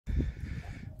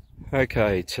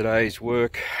Okay, today's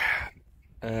work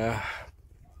out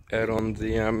on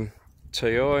the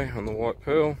TI on the White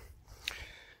Pearl.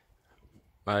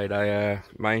 Made a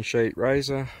main sheet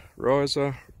riser,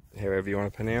 however you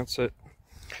want to pronounce it.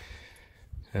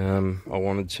 I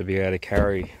wanted to be able to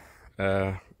carry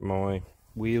my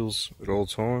wheels at all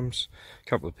times. A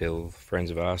couple of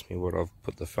friends have asked me what I've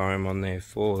put the foam on there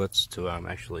for. That's to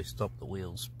actually stop the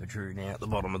wheels protruding out the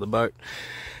bottom of the boat.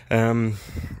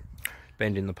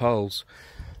 Bending the poles.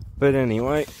 But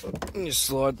anyway, you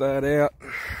slide that out.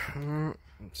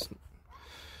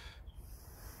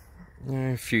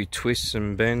 A few twists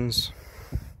and bends,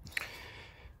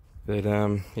 but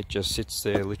it just sits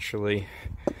there, literally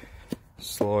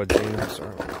slides in.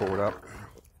 Sorry, I'm caught up.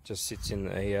 Just sits in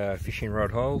the fishing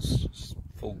rod holes,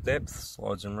 full depth,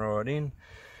 slides them right in.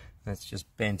 That's just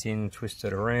bent in,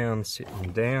 twisted around,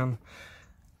 sitting down.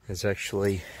 It's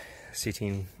actually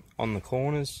sitting on the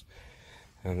corners.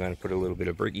 I'm going to put a little bit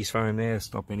of Bricky's foam there,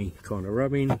 stop any kind of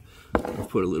rubbing. I've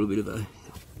put a little bit of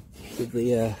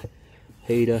the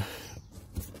heater,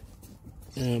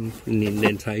 an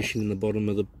indentation in the bottom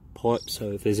of the pipe,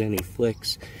 so if there's any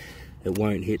flex, it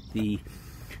won't hit the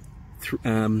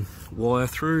wire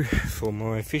through for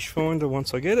my fish finder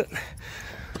once I get it.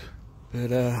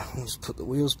 But I'll just put the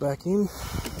wheels back in.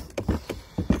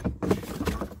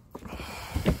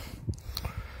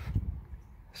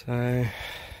 So,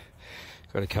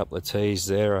 got a couple of T's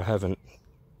there. I haven't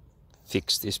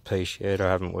fixed this piece yet. I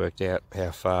haven't worked out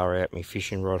how far out my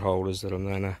fishing rod holders that I'm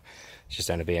gonna. It's just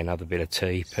going to be another bit of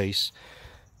T piece.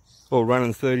 All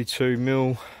running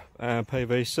 32mm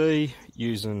PVC,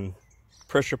 using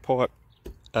pressure pipe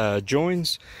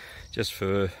joins, just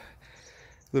for a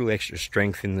little extra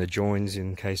strength in the joins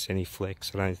in case any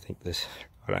flex. I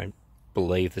don't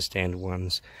believe the standard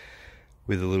ones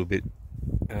with a little bit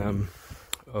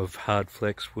of hard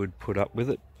flex would put up with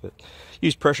it, but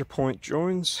use pressure pipe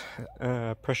joins,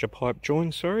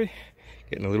 sorry,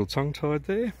 getting a little tongue tied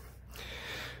there.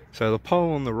 So the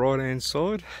pole on the right hand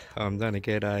side, I'm going to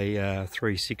get a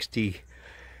 360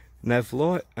 nav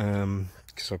light,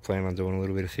 because I plan on doing a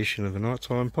little bit of fishing of the night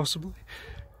time possibly,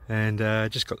 and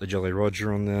just got the Jolly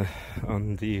Roger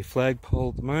on the flagpole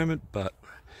at the moment, but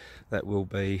that will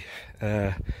be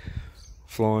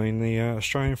flying the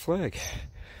Australian flag.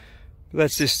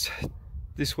 That's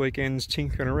this weekend's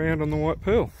tinkering around on the White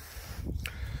Pearl.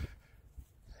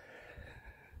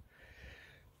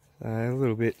 A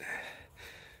little bit,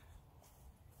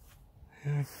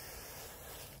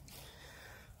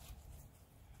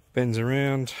 bends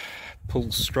around,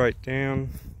 pulls straight down.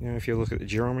 If you look at the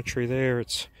geometry there,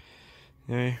 it's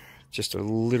just a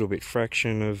little bit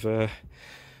fraction of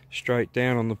straight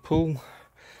down on the pull.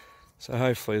 So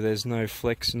hopefully there's no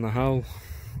flex in the hull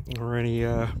or any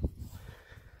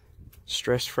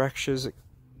stress fractures that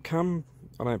come.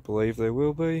 I don't believe there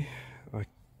will be,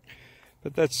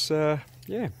 but that's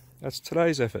that's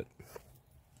today's effort.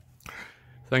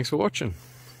 Thanks for watching.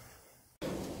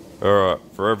 Alright,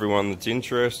 for everyone that's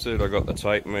interested, I got the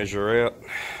tape measure out.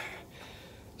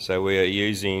 So we are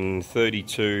using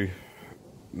 32mm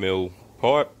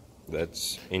pipe,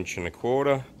 that's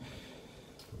 1.25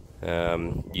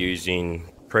 inches,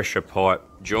 using pressure pipe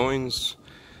joins.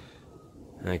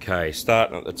 Okay,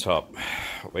 starting at the top,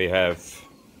 we have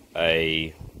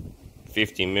a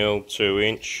 50mm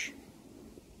 2-inch,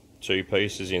 two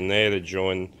pieces in there to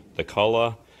join the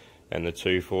collar and the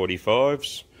two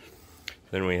 45s.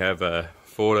 Then we have a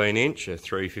 14-inch, a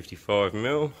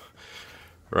 355mm,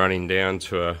 running down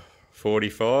to a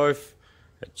 45,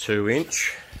 a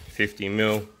 2-inch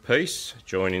 50mm piece,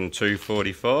 joining two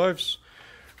 45s,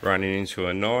 running into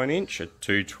a 9-inch, a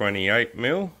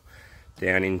 228mm,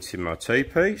 down into my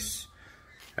T-piece,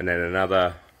 and then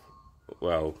another,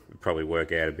 well, probably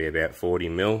work out to be about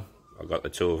 40mm. I've got the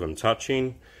two of them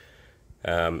touching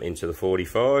into the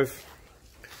 45,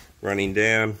 running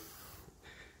down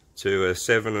to a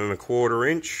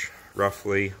 7.25 inch,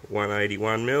 roughly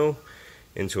 181mm,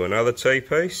 into another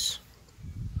T-piece.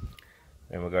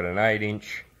 Then we've got an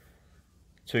 8-inch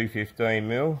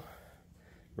 215mm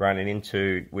running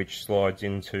into, which slides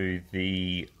into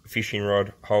the fishing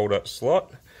rod holder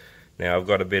slot. Now I've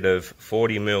got a bit of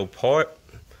 40mm pipe.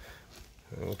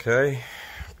 Okay,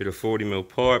 a bit of 40mm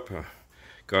pipe. I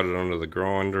got it onto the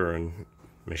grinder and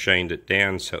machined it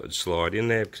down so it would slide in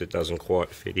there because it doesn't quite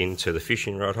fit into the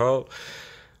fishing rod hole.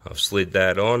 I've slid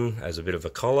that on as a bit of a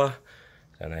collar.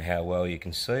 Don't know how well you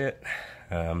can see it,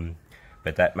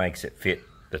 but that makes it fit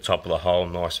the top of the hole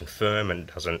nice and firm and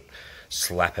doesn't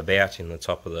slap about in the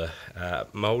top of the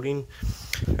moulding.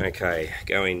 Okay,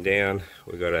 going down,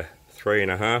 we've got a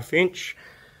 3.5 inch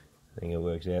I think it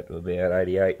works out to about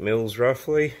 88 mils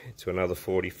roughly, to another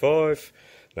 45,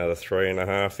 another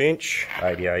 3.5 inch,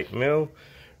 88 mil,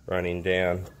 running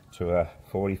down to a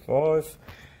 45,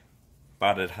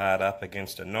 butted hard up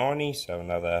against a 90, so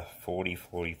another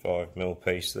 40-45 mil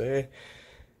piece there.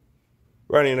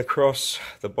 Running across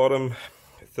the bottom,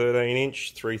 13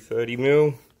 inch, 330 mil,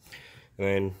 and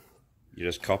then you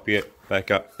just copy it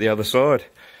back up the other side.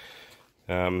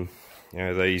 You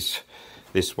know,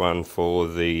 this one for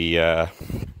the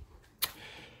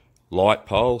light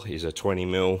pole is a 20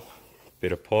 mil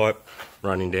bit of pipe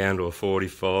running down to a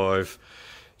 45,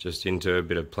 just into a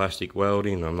bit of plastic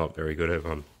welding. I'm not very good at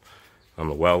it. I'm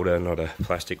a welder, not a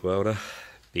plastic welder.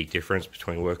 Big difference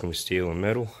between working with steel and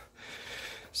metal.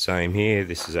 Same here.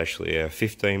 This is actually a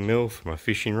 15 mil for my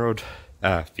fishing rod,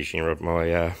 my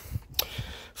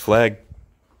flag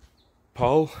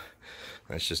pole.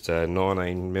 That's just a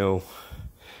 15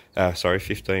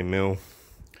 mil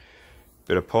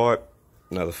bit of pipe,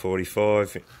 another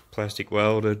 45 plastic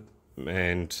welded,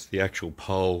 and the actual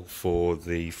pole for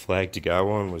the flag to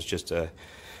go on was just a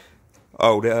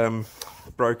old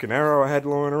broken arrow I had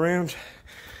lying around.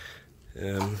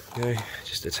 Yeah,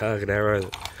 just a target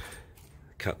arrow.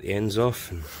 Cut the ends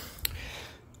off, and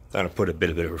then I put a bit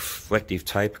of reflective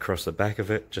tape across the back of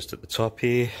it, just at the top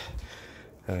here.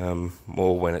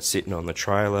 More when it's sitting on the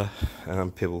trailer.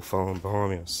 People following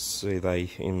behind me, I see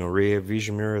they in the rear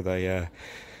vision mirror, they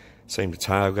seem to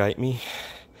tailgate me.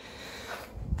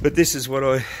 But this is what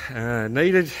I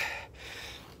needed.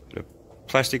 Bit of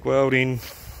plastic welding,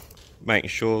 making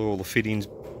sure all the fittings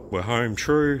were home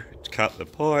true, to cut the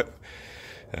pipe.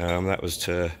 That was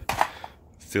to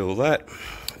fill that.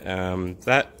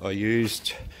 That I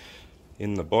used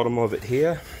in the bottom of it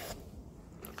here.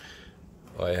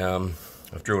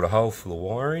 I've drilled a hole for the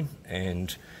wiring,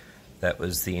 and that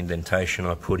was the indentation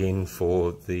I put in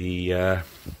for the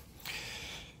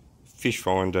fish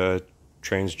finder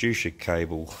transducer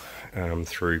cable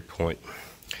through point.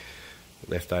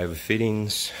 Leftover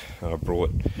fittings. I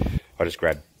just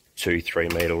grabbed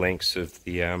 2-3 metre lengths of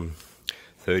the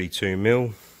 32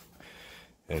 mil,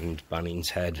 and Bunnings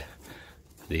had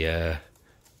the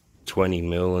 20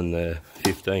 mil and the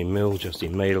 15 mil just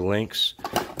in metre lengths.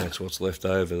 That's what's left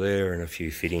over there, and a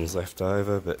few fittings left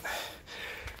over, but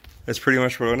that's pretty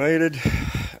much what I needed.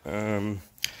 To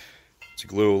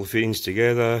glue all the fittings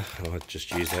together, I just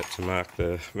use that to mark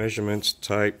the measurements,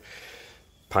 tape,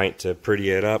 paint to pretty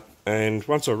it up, and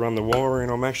once I run the wiring,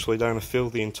 I'm actually going to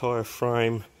fill the entire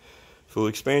frame full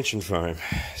expansion foam,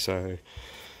 so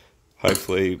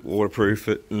hopefully waterproof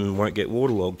it and won't get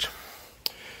waterlogged.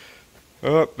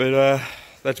 Alright, but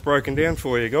that's broken down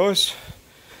for you guys,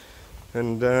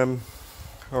 and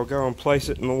I'll go and place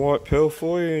it in the white pearl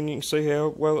for you, and you can see how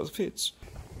well it fits.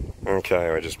 Okay,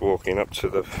 we're just walking up to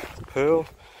the pearl,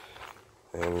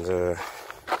 and if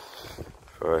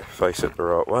I face it the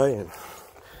right way, and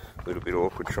a little bit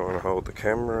awkward trying to hold the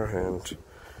camera, and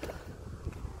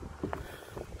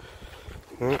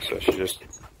so she just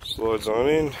slides on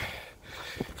in.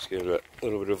 Just give it a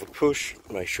little bit of a push,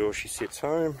 make sure she sits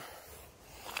home.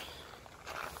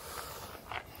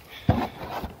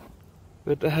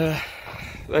 But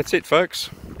that's it, folks.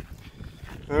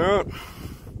 Alright,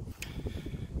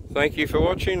 thank you for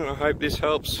watching, and I hope this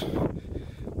helps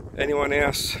anyone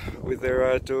else with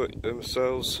their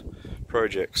do-it-themselves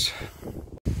projects.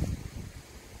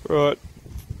 Right,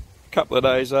 a couple of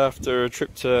days after a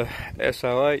trip to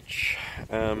SLH,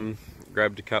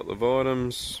 grabbed a couple of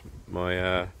items.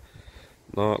 My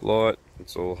night light,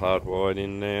 it's all hardwired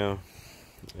in now.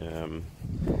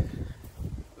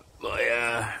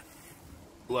 My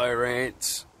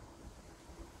Lowrance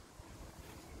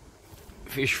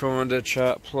fish finder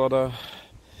chart plotter.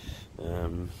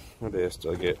 What else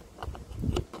do I get?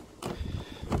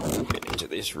 Get into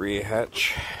this rear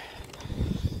hatch.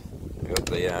 Got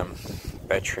the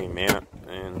battery mount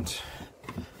and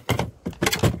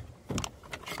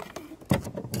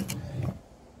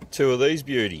two of these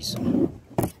beauties.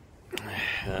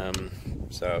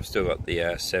 So I've still got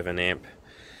the 7 amp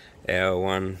hour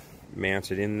one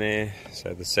mounted in there,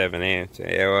 so the 7 amp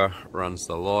hour runs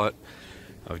the light.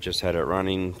 I've just had it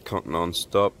running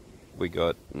non-stop. We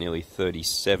got nearly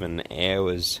 37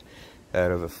 hours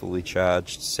out of a fully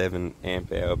charged 7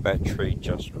 amp hour battery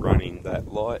just running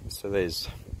that light, so there's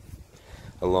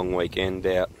a long weekend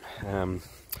out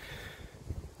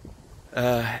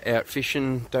out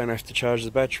fishing. Don't have to charge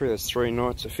the battery. That's 3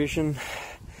 nights of fishing.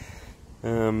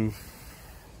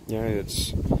 You know,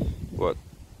 it's what,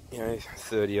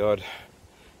 30 odd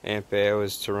amp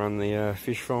hours to run the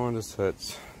fish finder, so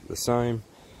it's the same.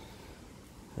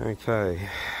 Okay,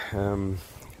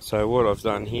 So what I've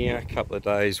done here, a couple of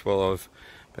days while I've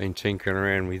been tinkering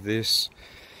around with this,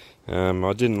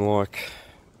 I didn't like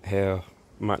how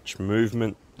much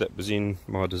movement that was in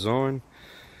my design,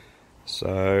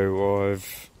 so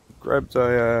I've grabbed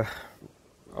a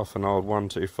off an old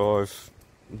 125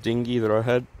 dinghy that I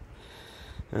had,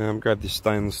 grabbed this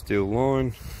stainless steel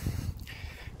line,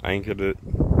 anchored it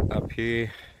up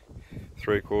here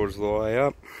 3/4 of the way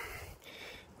up,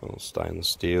 all stainless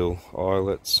steel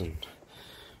eyelets, and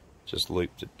just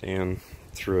looped it down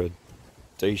through a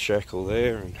D-shackle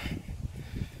there,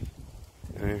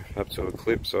 and up to a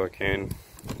clip so I can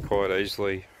quite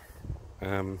easily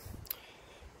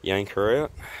yank her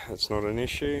out. That's not an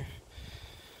issue.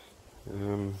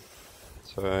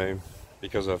 So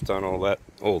because I've done all that,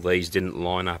 all these didn't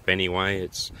line up anyway.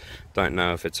 Don't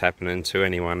know if it's happening to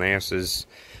anyone else's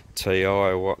TI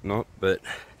or whatnot, but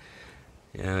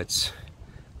you know, it's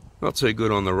not too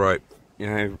good on the rope. You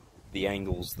know, the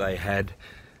angles they had,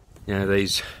 you know,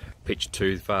 these pitched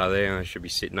too far there, and they should be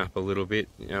sitting up a little bit.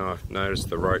 You know, I've noticed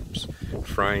the rope's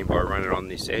frame by running on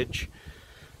this edge,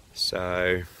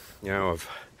 so you know,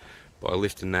 by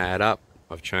lifting that up,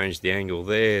 I've changed the angle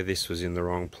there. This was in the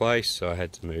wrong place, so I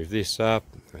had to move this up.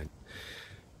 I had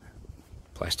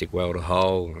plastic weld a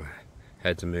hole, I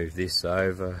had to move this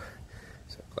over,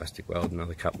 so plastic weld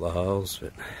another couple of holes,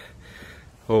 but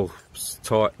all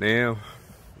tight now.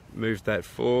 Moved that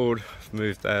forward,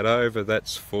 moved that over.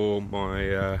 That's for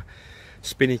my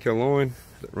spinnaker line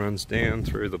that runs down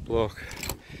through the block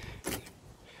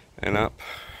and up.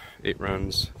 It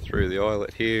runs through the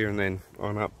eyelet here and then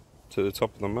on up to the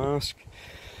top of the mast.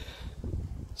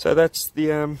 So that's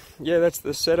the that's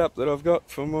the setup that I've got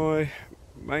for my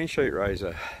main sheet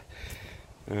raiser.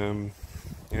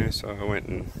 Yeah, so I went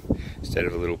and, instead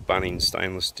of a little Bunnings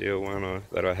stainless steel one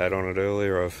that I had on it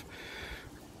earlier, I've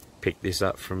picked this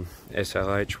up from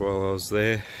SLH while I was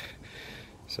there.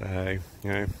 So,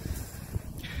 you know,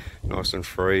 nice and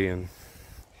free and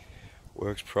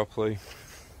works properly.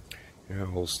 You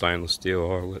know, all stainless steel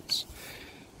eyelets.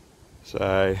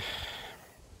 So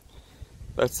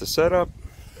that's the setup.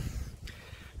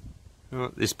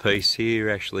 This piece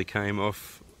here actually came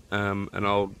off an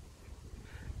old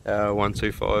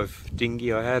 125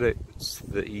 dinghy I had. It's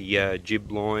the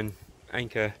jib line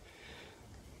anchor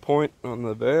point on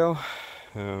the bow.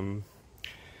 So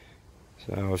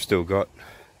I've still got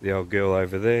the old girl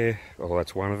over there. Well,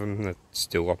 that's one of them that's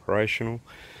still operational.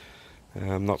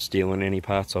 I'm not stealing any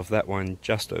parts off that one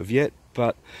just of yet,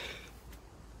 but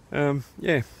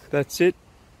yeah, that's it.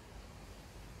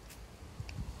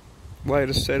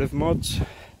 Latest set of mods.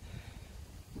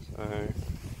 So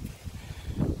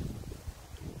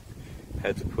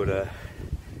had to put a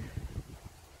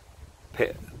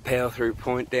power through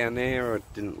point down there. I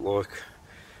didn't like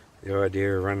the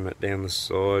idea of running it down the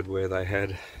side where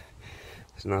there's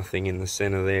nothing in the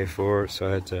center there for it, so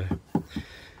I had to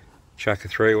chuck a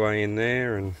 3-way in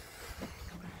there, and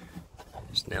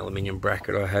just an aluminium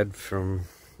bracket I had from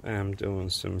doing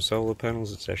some solar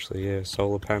panels. It's actually a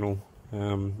solar panel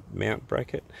mount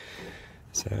bracket,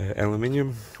 so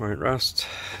aluminium, won't rust,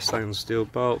 stainless steel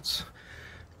bolts,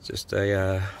 just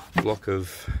a block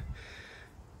of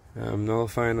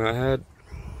Nulliphane I had.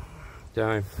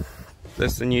 So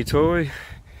that's the new toy.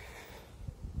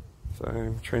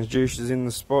 So transducer's in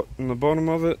the spot in the bottom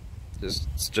of it.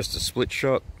 It's just a split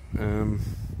shot,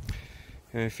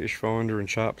 fish finder and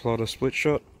chart plotter split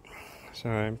shot.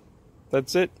 So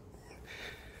that's it.